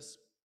Jesus,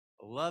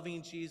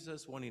 loving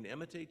Jesus, wanting to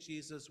imitate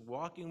Jesus,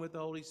 walking with the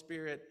Holy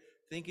Spirit,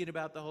 thinking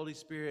about the Holy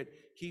Spirit,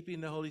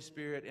 keeping the Holy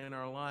Spirit in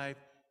our life,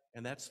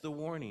 and that's the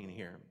warning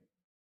here.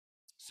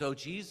 So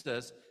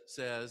Jesus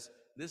says,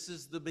 this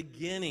is the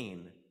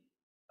beginning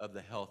of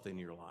the health in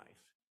your life.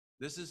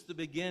 This is the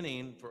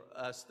beginning for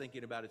us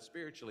thinking about it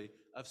spiritually,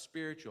 of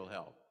spiritual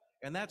health,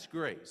 and that's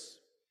grace.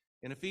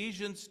 In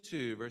Ephesians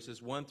 2,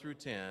 verses 1 through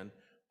 10,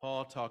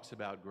 Paul talks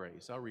about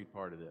grace. I'll read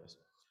part of this.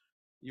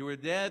 You were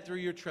dead through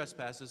your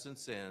trespasses and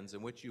sins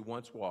in which you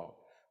once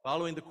walked,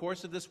 following the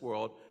course of this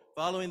world,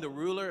 following the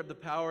ruler of the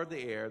power of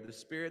the air, the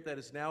spirit that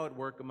is now at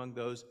work among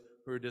those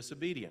who are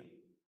disobedient.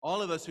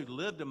 All of us who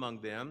lived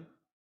among them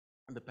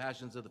in the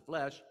passions of the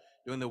flesh,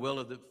 doing the will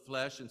of the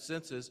flesh and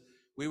senses,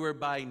 we were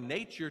by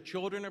nature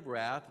children of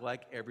wrath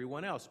like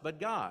everyone else,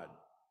 but God.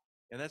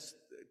 And that's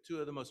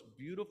two of the most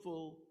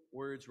beautiful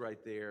words right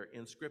there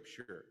in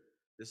Scripture.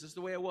 This is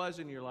the way it was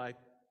in your life,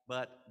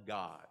 but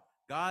God.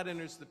 God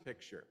enters the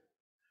picture.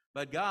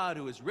 But God,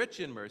 who is rich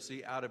in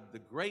mercy, out of the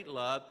great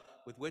love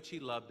with which he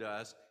loved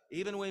us,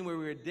 even when we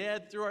were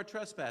dead through our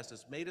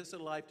trespasses, made us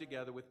alive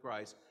together with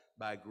Christ.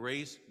 By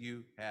grace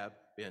you have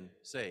been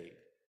saved.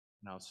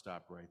 And I'll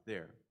stop right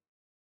there.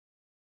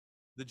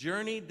 The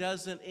journey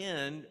doesn't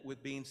end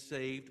with being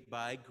saved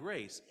by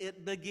grace.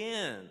 It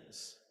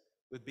begins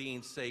with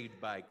being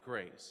saved by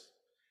grace.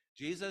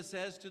 Jesus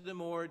says to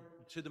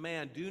the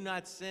man, do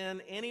not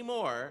sin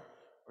anymore,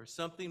 or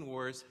something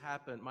worse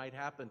might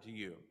happen to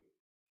you.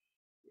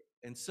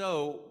 And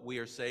so we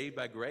are saved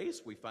by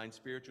grace. We find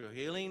spiritual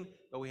healing,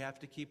 but we have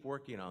to keep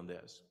working on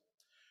this.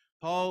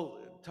 Paul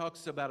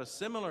talks about a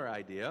similar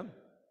idea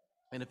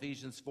in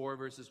Ephesians 4,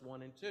 verses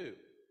 1 and 2.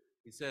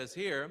 He says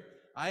here,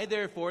 I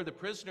therefore, the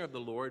prisoner of the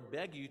Lord,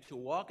 beg you to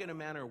walk in a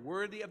manner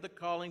worthy of the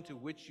calling to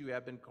which you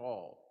have been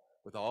called,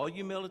 with all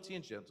humility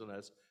and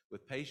gentleness,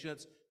 with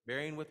patience,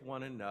 bearing with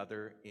one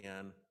another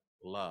in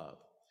love.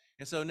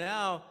 And so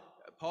now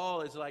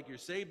Paul is like, you're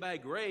saved by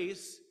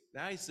grace.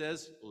 Now he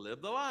says,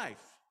 live the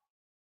life.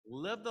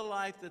 Live the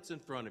life that's in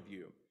front of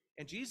you.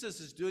 And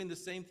Jesus is doing the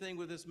same thing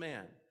with this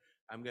man.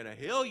 I'm going to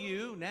heal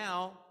you.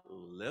 Now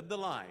live the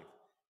life.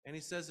 And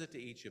he says it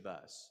to each of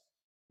us.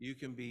 You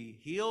can be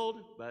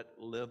healed, but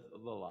live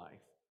the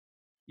life.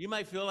 You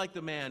might feel like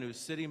the man who's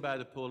sitting by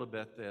the pool of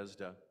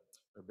Bethesda,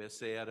 or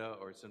Bethsaida,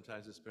 or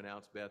sometimes it's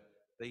pronounced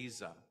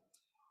Bethesda.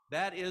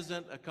 That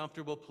isn't a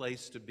comfortable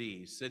place to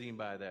be, sitting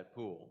by that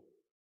pool.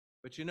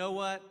 But you know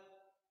what?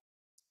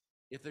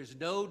 If there's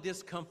no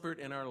discomfort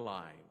in our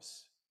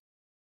lives,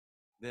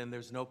 then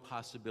there's no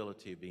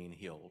possibility of being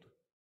healed.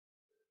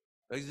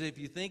 Because if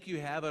you think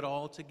you have it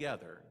all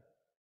together,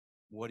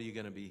 what are you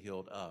going to be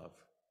healed of?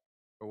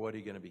 Or what are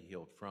you going to be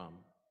healed from?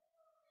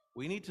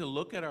 We need to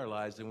look at our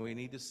lives and we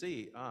need to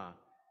see,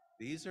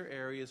 these are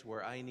areas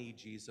where I need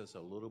Jesus a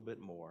little bit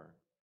more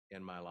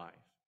in my life.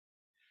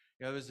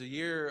 You know, it was a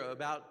year,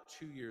 about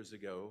 2 years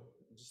ago,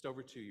 just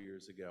over 2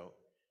 years ago,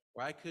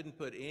 where I couldn't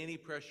put any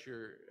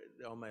pressure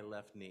on my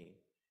left knee.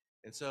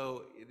 And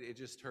so it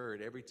just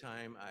hurt every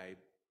time I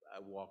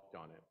walked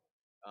on it.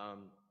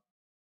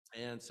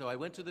 And so I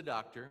went to the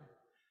doctor,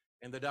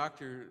 and the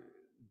doctor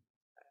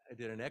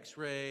did an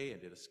x-ray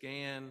and did a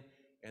scan,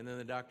 and then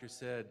the doctor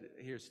said,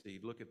 here,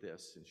 Steve, look at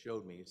this, and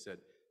showed me. He said,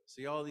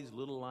 see all these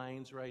little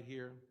lines right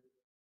here?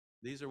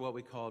 These are what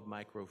we call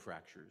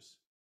microfractures.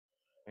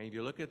 And if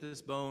you look at this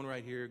bone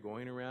right here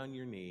going around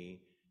your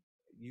knee,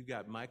 you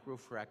got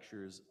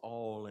microfractures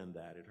all in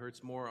that. It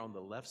hurts more on the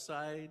left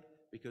side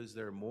because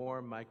there are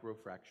more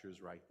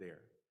microfractures right there.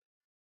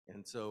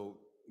 And so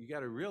you got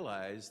to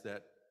realize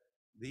that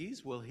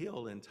these will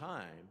heal in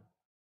time,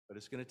 but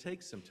it's going to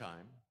take some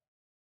time.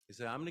 He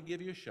said, I'm going to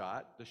give you a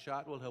shot. The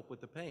shot will help with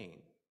the pain,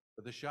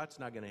 but the shot's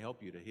not going to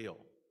help you to heal.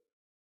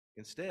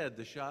 Instead,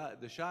 the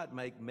shot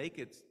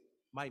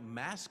might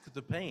mask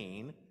the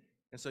pain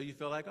And so you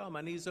feel like, oh,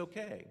 my knee's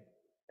okay.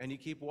 And you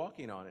keep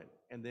walking on it.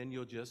 And then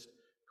you'll just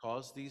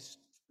cause these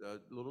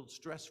little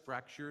stress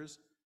fractures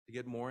to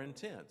get more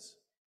intense.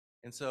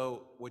 And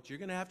so what you're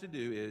going to have to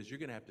do is you're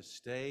going to have to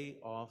stay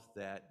off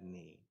that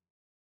knee.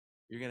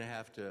 You're going to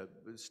have to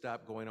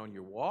stop going on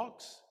your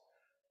walks.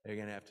 You're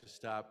going to have to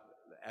stop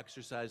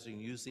exercising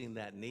using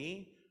that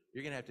knee.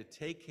 You're going to have to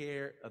take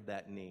care of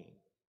that knee.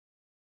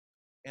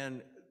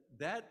 And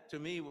that to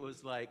me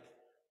was like,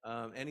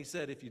 and he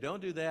said, if you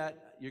don't do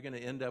that, you're going to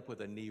end up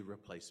with a knee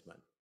replacement.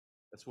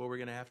 That's what we're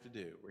going to have to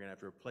do. We're going to have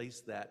to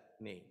replace that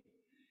knee.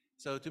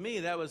 So to me,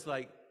 that was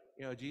like,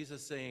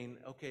 Jesus saying,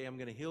 okay, I'm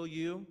going to heal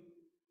you,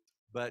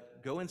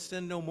 but go and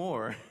sin no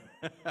more,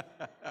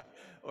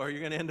 or you're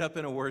going to end up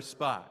in a worse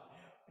spot.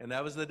 And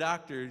that was the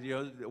doctor,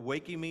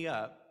 waking me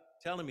up,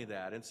 telling me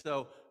that. And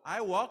so I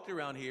walked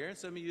around here, and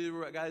some of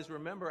you guys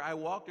remember, I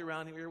walked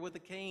around here with a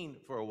cane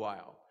for a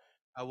while.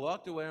 I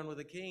walked around with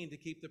a cane to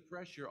keep the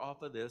pressure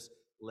off of this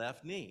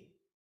left knee.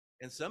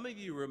 And some of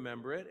you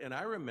remember it, and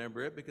I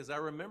remember it because I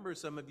remember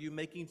some of you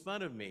making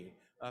fun of me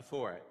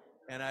for it.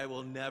 And I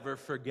will never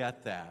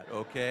forget that,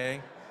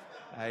 okay?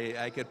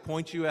 I could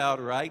point you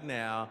out right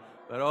now,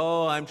 but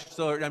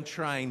I'm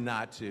trying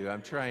not to.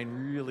 I'm trying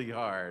really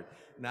hard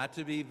not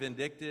to be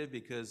vindictive,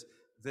 because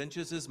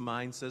vengeance is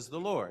mine, says the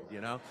Lord,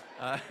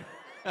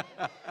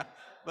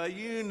 But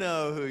you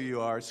know who you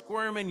are.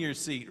 Squirm in your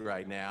seat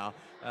right now.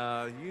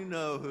 You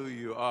know who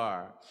you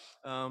are.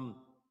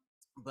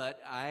 But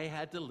I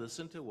had to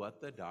listen to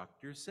what the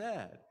doctor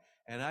said.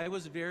 And I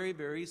was very,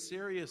 very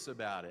serious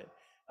about it.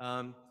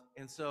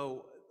 And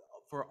so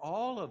for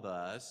all of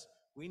us,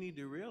 we need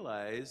to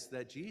realize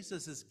that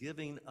Jesus is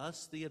giving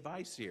us the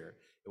advice here.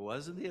 It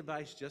wasn't the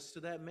advice just to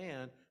that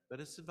man, but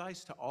it's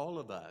advice to all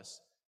of us.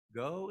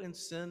 Go and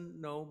sin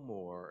no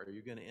more, or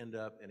you're going to end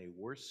up in a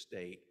worse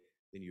state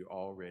than you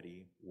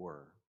already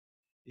were.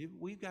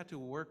 We've got to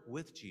work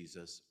with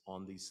Jesus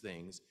on these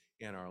things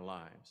in our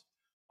lives.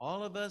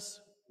 All of us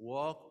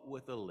walk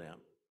with a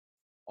limp.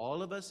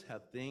 All of us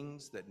have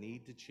things that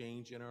need to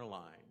change in our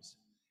lives.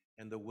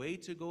 And the way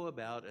to go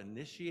about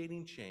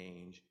initiating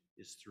change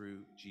is through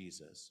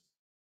Jesus,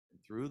 and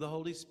through the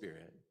Holy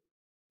Spirit,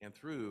 and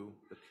through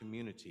the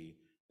community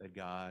that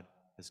God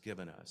has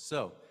given us.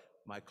 So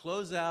my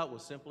closeout will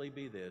simply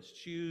be this: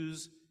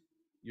 choose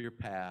your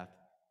path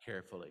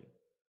carefully.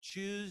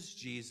 Choose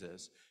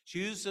Jesus.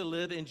 Choose to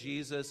live in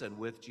Jesus and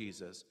with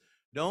Jesus.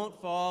 Don't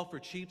fall for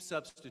cheap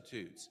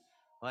substitutes,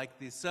 like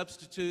the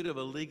substitute of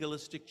a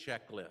legalistic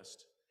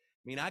checklist.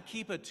 I mean, I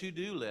keep a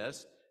to-do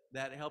list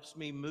that helps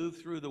me move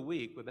through the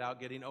week without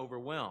getting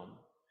overwhelmed.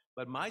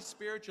 But my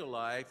spiritual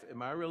life and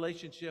my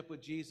relationship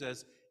with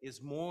Jesus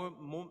is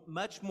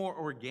much more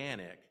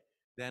organic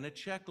than a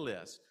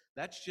checklist.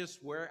 That's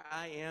just where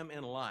I am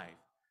in life.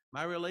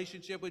 My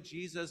relationship with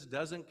Jesus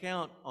doesn't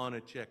count on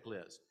a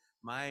checklist.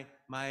 My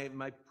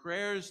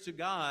prayers to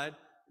God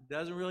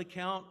doesn't really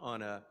count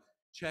on a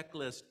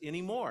checklist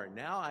anymore.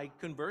 Now I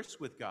converse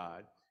with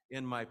God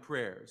in my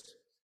prayers.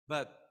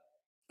 But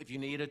if you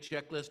need a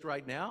checklist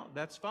right now,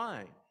 that's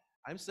fine.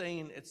 I'm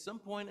saying at some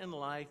point in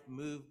life,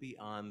 move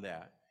beyond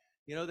that.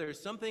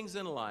 There's some things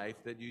in life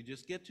that you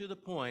just get to the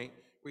point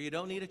where you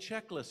don't need a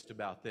checklist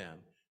about them.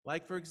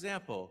 Like, for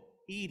example,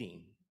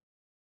 eating,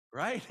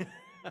 right?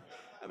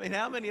 I mean,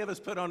 how many of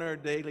us put on our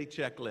daily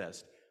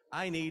checklist,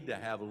 I need to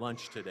have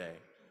lunch today,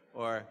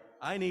 or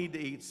I need to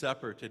eat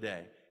supper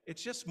today?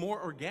 It's just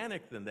more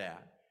organic than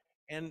that.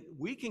 And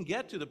we can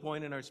get to the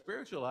point in our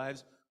spiritual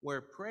lives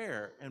where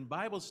prayer and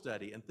Bible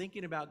study and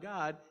thinking about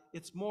God,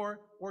 it's more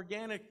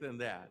organic than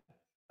that.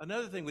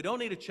 Another thing we don't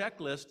need a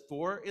checklist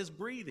for is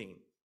breathing.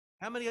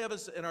 How many of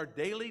us in our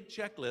daily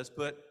checklist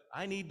put,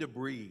 I need to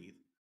breathe?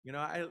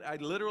 I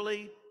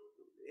literally,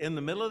 in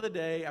the middle of the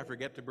day, I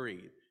forget to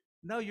breathe.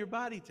 No, your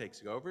body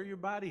takes over. Your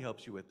body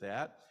helps you with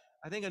that.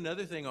 I think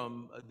another thing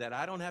that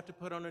I don't have to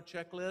put on a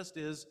checklist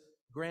is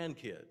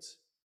grandkids.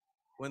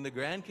 When the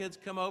grandkids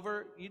come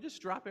over, you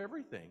just drop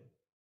everything.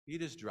 You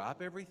just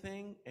drop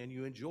everything and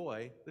you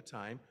enjoy the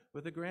time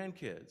with the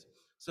grandkids.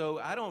 So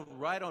I don't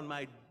write on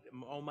my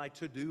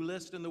to-do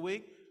list in the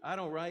week, I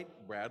don't write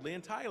Bradley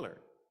and Tyler,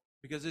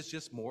 because it's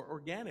just more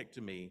organic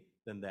to me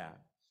than that.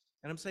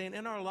 And I'm saying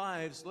in our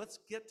lives, let's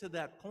get to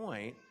that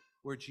point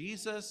where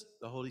Jesus,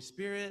 the Holy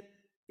Spirit,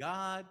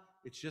 God,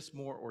 it's just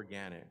more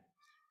organic.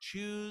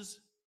 Choose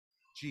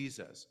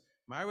Jesus.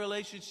 My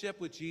relationship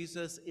with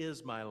Jesus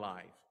is my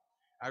life.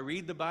 I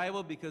read the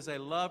Bible because I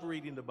love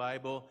reading the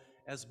Bible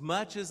as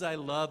much as I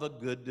love a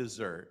good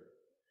dessert.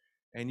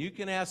 And you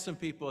can ask some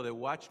people that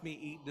watch me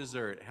eat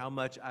dessert how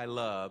much I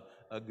love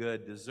a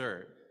good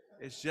dessert.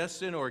 It's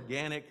just an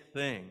organic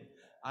thing.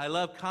 I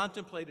love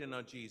contemplating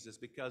on Jesus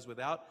because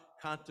without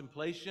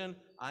contemplation,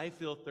 I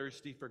feel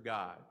thirsty for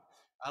God.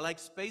 I like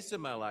space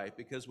in my life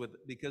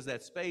because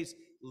that space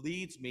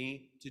leads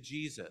me to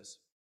Jesus.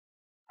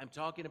 I'm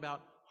talking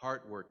about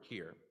heart work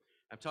here.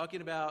 I'm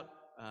talking about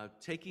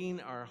taking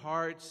our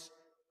hearts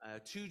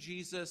to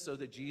Jesus so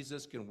that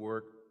Jesus can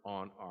work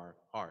on our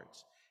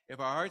hearts. If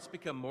our hearts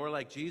become more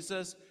like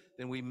Jesus,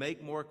 then we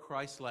make more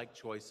Christ-like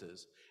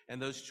choices. And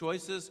those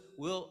choices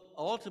will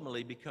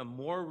ultimately become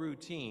more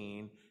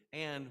routine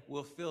and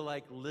will feel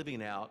like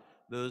living out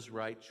those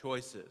right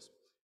choices.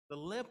 The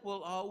limp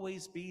will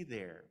always be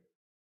there,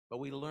 but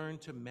we learn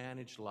to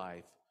manage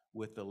life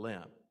with the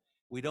limp.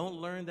 We don't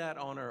learn that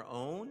on our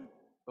own,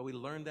 but we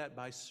learn that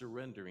by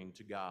surrendering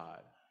to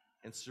God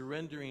and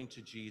surrendering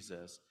to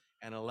Jesus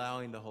and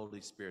allowing the Holy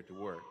Spirit to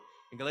work.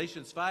 In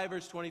Galatians 5,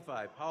 verse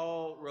 25,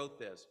 Paul wrote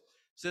this: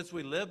 "Since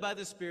we live by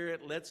the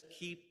Spirit, let's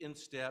keep in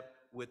step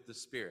with the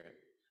Spirit.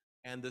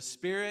 And the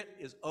Spirit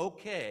is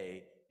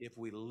okay if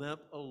we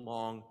limp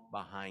along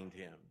behind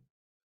him."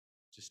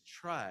 Just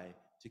try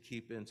to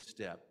keep in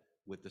step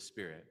with the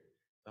Spirit.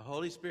 The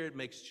Holy Spirit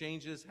makes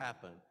changes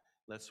happen.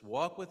 Let's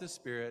walk with the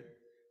Spirit.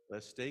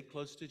 Let's stay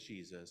close to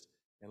Jesus.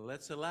 And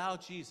let's allow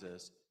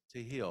Jesus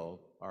to heal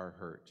our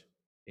hurt.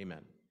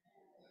 Amen.